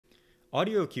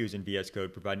Audio cues in VS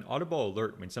Code provide an audible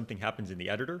alert when something happens in the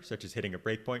editor, such as hitting a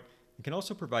breakpoint, and can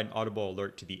also provide an audible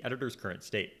alert to the editor's current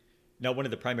state. Now, one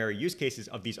of the primary use cases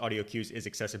of these audio cues is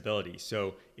accessibility.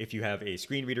 So if you have a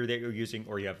screen reader that you're using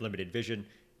or you have limited vision,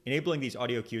 enabling these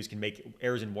audio cues can make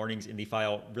errors and warnings in the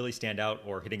file really stand out,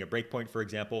 or hitting a breakpoint, for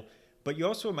example. But you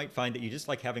also might find that you just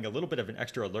like having a little bit of an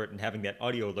extra alert and having that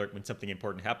audio alert when something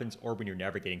important happens or when you're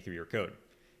navigating through your code.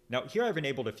 Now here I've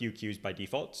enabled a few cues by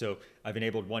default. So I've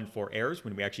enabled one for errors.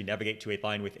 When we actually navigate to a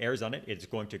line with errors on it, it's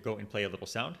going to go and play a little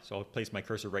sound. So I'll place my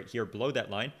cursor right here below that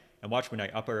line, and watch when I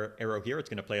up arrow here, it's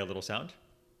going to play a little sound.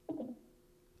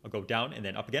 I'll go down and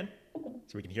then up again,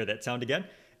 so we can hear that sound again.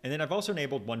 And then I've also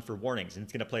enabled one for warnings, and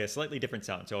it's going to play a slightly different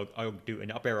sound. So I'll do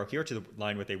an up arrow here to the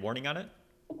line with a warning on it.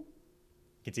 You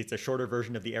can see it's a shorter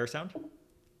version of the error sound.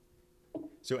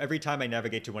 So every time I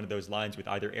navigate to one of those lines with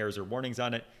either errors or warnings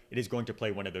on it, it is going to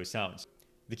play one of those sounds.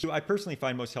 The cue I personally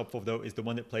find most helpful, though, is the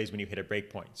one that plays when you hit a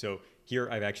breakpoint. So here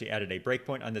I've actually added a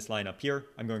breakpoint on this line up here.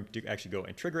 I'm going to actually go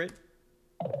and trigger it.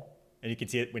 And you can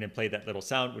see it when it played that little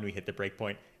sound when we hit the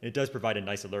breakpoint. And it does provide a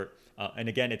nice alert. And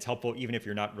again, it's helpful even if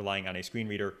you're not relying on a screen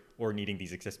reader or needing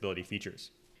these accessibility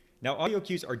features. Now, audio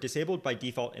cues are disabled by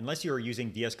default unless you are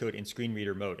using VS Code in screen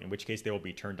reader mode, in which case they will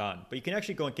be turned on. But you can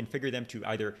actually go and configure them to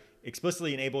either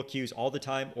explicitly enable cues all the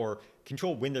time or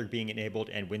control when they're being enabled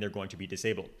and when they're going to be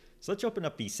disabled. So let's open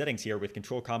up the settings here with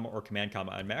Control comma or Command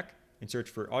comma on Mac and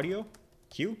search for audio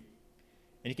cue.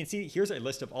 And you can see here's a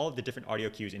list of all of the different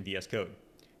audio cues in VS Code.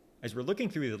 As we're looking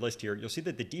through the list here, you'll see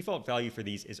that the default value for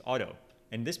these is auto.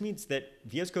 And this means that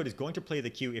VS Code is going to play the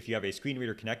cue if you have a screen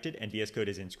reader connected and VS Code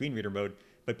is in screen reader mode,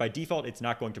 but by default, it's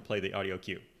not going to play the audio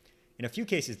cue. In a few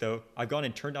cases, though, I've gone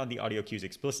and turned on the audio cues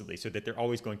explicitly so that they're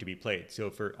always going to be played. So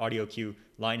for audio cue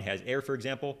line has error, for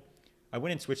example, I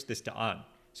went and switched this to on.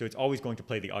 So it's always going to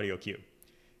play the audio cue.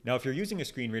 Now, if you're using a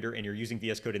screen reader and you're using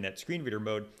VS Code in that screen reader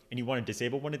mode and you want to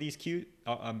disable one of these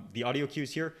the audio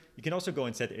cues here, you can also go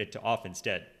and set it to off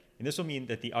instead. And this will mean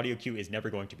that the audio cue is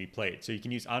never going to be played. So you can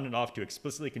use on and off to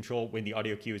explicitly control when the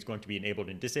audio cue is going to be enabled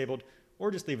and disabled, or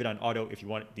just leave it on auto if you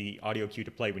want the audio cue to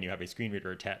play when you have a screen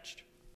reader attached.